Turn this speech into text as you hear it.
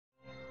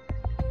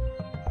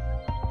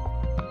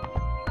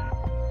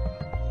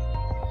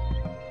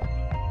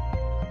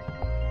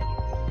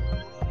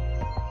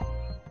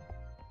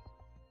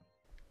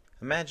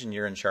Imagine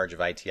you're in charge of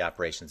IT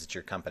operations at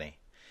your company.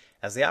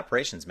 As the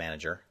operations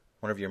manager,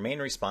 one of your main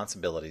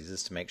responsibilities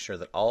is to make sure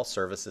that all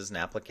services and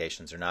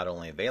applications are not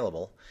only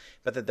available,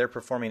 but that they're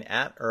performing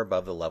at or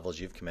above the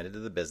levels you've committed to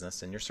the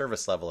business in your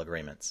service level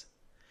agreements.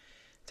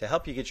 To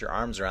help you get your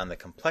arms around the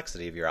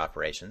complexity of your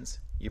operations,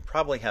 you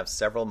probably have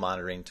several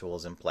monitoring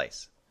tools in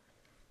place.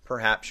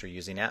 Perhaps you're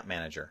using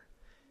AppManager.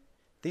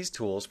 These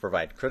tools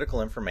provide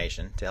critical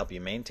information to help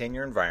you maintain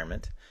your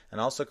environment and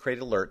also create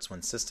alerts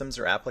when systems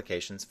or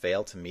applications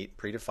fail to meet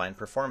predefined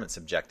performance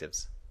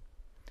objectives.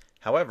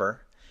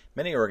 However,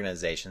 many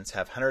organizations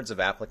have hundreds of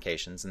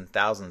applications and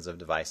thousands of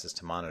devices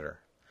to monitor.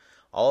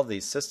 All of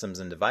these systems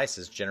and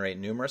devices generate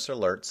numerous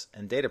alerts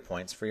and data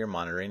points for your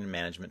monitoring and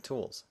management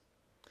tools.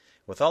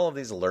 With all of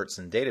these alerts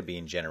and data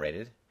being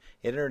generated,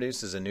 it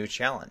introduces a new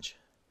challenge.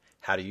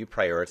 How do you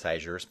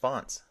prioritize your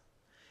response?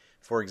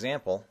 For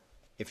example,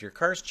 if your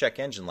car's check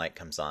engine light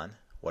comes on,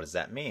 what does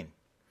that mean?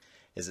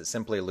 Is it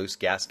simply a loose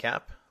gas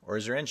cap, or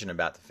is your engine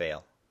about to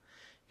fail?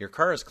 Your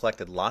car has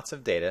collected lots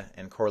of data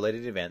and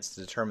correlated events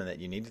to determine that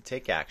you need to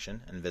take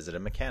action and visit a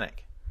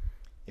mechanic.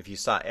 If you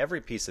saw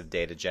every piece of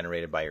data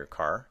generated by your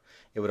car,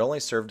 it would only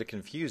serve to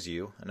confuse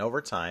you, and over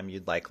time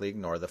you'd likely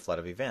ignore the flood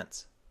of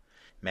events.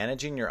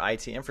 Managing your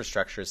IT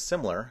infrastructure is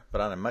similar,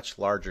 but on a much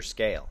larger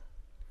scale.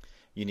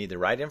 You need the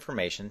right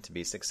information to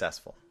be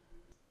successful.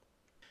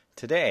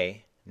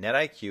 Today,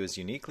 NetIQ is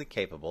uniquely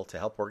capable to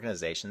help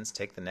organizations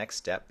take the next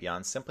step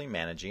beyond simply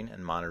managing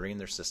and monitoring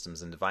their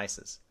systems and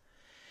devices.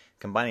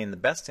 Combining the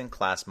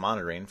best-in-class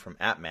monitoring from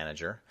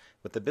AppManager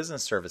with the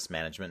Business Service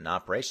Management and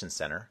Operations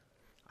Center,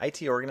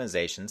 IT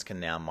organizations can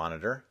now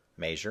monitor,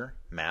 measure,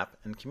 map,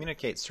 and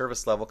communicate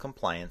service-level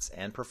compliance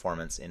and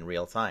performance in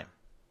real time.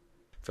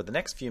 For the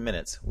next few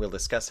minutes, we'll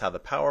discuss how the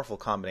powerful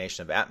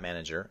combination of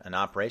AppManager and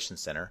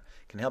Operations Center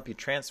can help you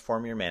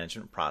transform your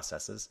management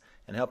processes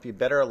and help you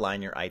better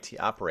align your IT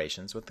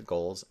operations with the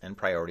goals and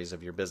priorities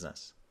of your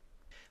business.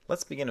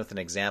 Let's begin with an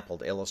example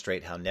to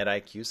illustrate how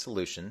NetIQ's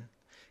solution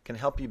can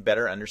help you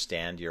better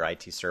understand your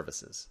IT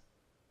services.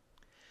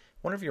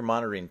 One of your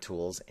monitoring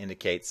tools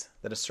indicates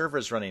that a server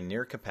is running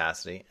near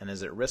capacity and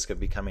is at risk of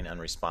becoming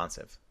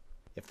unresponsive.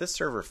 If this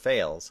server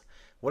fails,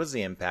 what is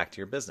the impact to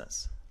your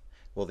business?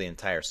 Will the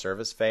entire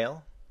service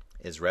fail?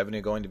 Is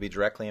revenue going to be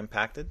directly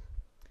impacted?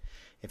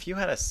 If you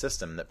had a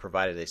system that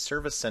provided a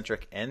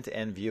service-centric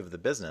end-to-end view of the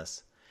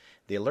business,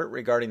 the alert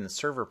regarding the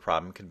server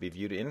problem could be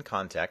viewed in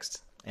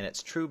context and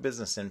its true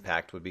business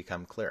impact would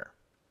become clear.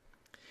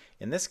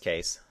 In this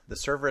case, the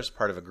server is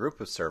part of a group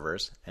of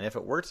servers, and if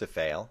it were to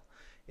fail,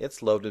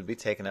 its load would be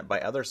taken up by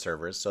other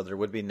servers, so there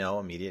would be no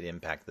immediate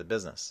impact to the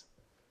business.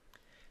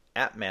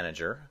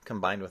 AppManager,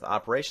 combined with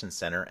Operations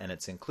Center and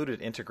its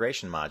included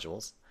integration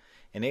modules,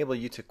 enable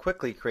you to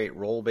quickly create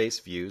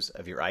role-based views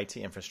of your IT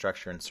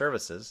infrastructure and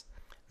services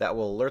that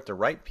will alert the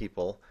right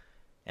people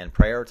and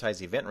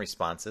prioritize event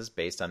responses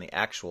based on the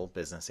actual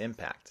business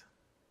impact.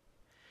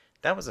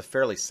 That was a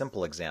fairly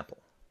simple example.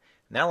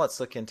 Now let's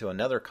look into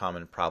another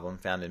common problem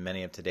found in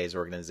many of today's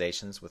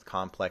organizations with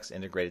complex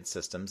integrated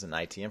systems and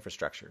IT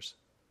infrastructures.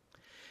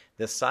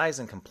 This size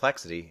and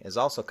complexity is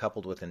also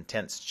coupled with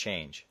intense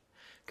change.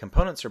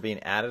 Components are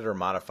being added or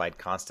modified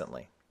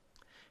constantly.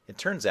 It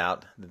turns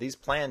out that these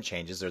planned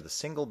changes are the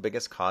single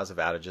biggest cause of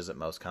outages at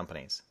most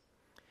companies.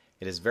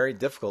 It is very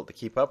difficult to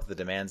keep up with the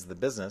demands of the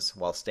business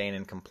while staying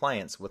in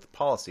compliance with the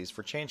policies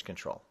for change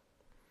control.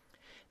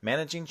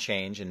 Managing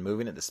change and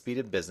moving at the speed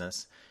of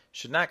business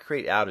should not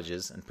create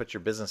outages and put your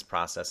business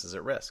processes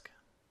at risk.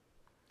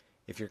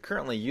 If you're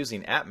currently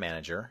using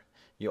AppManager,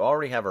 you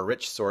already have a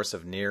rich source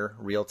of near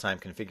real-time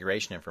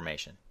configuration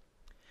information.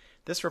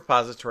 This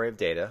repository of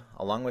data,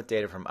 along with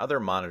data from other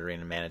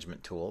monitoring and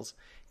management tools,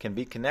 can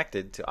be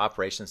connected to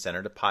Operations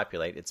Center to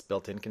populate its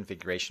built-in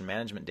configuration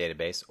management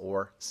database,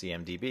 or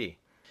CMDB,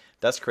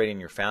 thus creating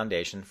your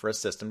foundation for a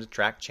system to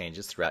track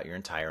changes throughout your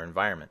entire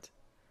environment.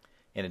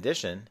 In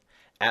addition,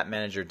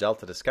 AppManager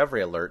Delta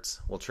Discovery alerts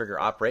will trigger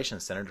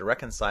Operations Center to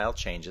reconcile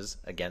changes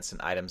against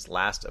an item's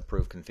last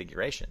approved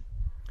configuration.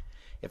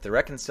 If the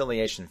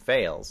reconciliation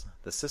fails,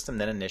 the system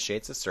then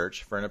initiates a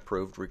search for an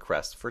approved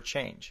request for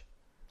change.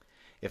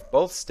 If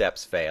both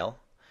steps fail,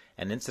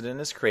 an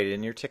incident is created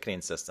in your ticketing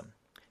system,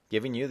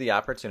 giving you the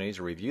opportunity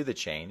to review the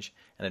change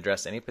and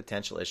address any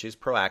potential issues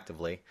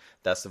proactively,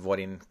 thus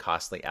avoiding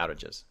costly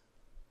outages.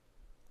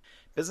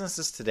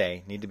 Businesses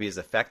today need to be as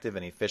effective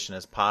and efficient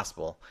as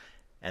possible,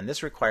 and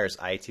this requires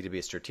IT to be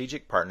a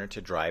strategic partner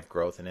to drive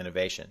growth and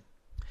innovation.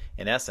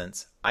 In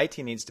essence, IT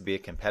needs to be a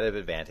competitive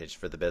advantage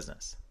for the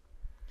business.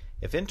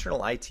 If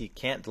internal IT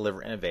can't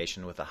deliver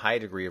innovation with a high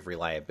degree of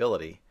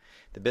reliability,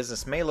 the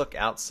business may look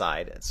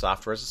outside at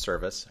software as a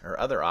service or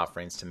other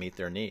offerings to meet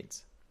their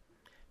needs.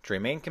 To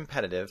remain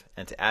competitive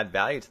and to add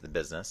value to the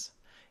business,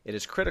 it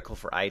is critical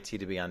for IT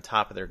to be on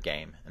top of their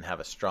game and have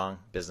a strong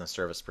business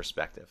service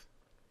perspective.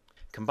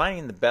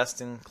 Combining the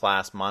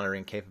best-in-class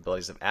monitoring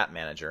capabilities of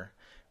AppManager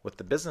with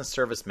the business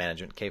service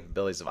management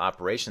capabilities of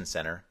Operations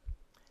Center,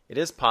 it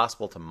is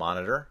possible to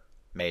monitor,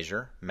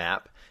 measure,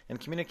 map, and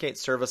communicate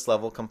service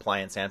level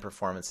compliance and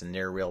performance in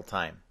near real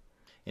time.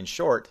 In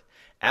short,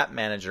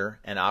 AppManager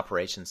and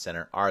Operations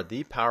Center are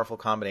the powerful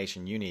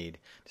combination you need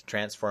to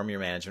transform your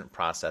management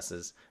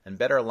processes and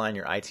better align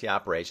your IT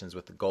operations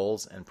with the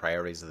goals and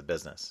priorities of the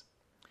business.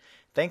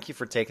 Thank you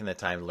for taking the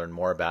time to learn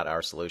more about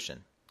our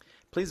solution.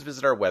 Please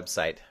visit our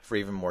website for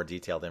even more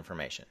detailed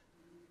information.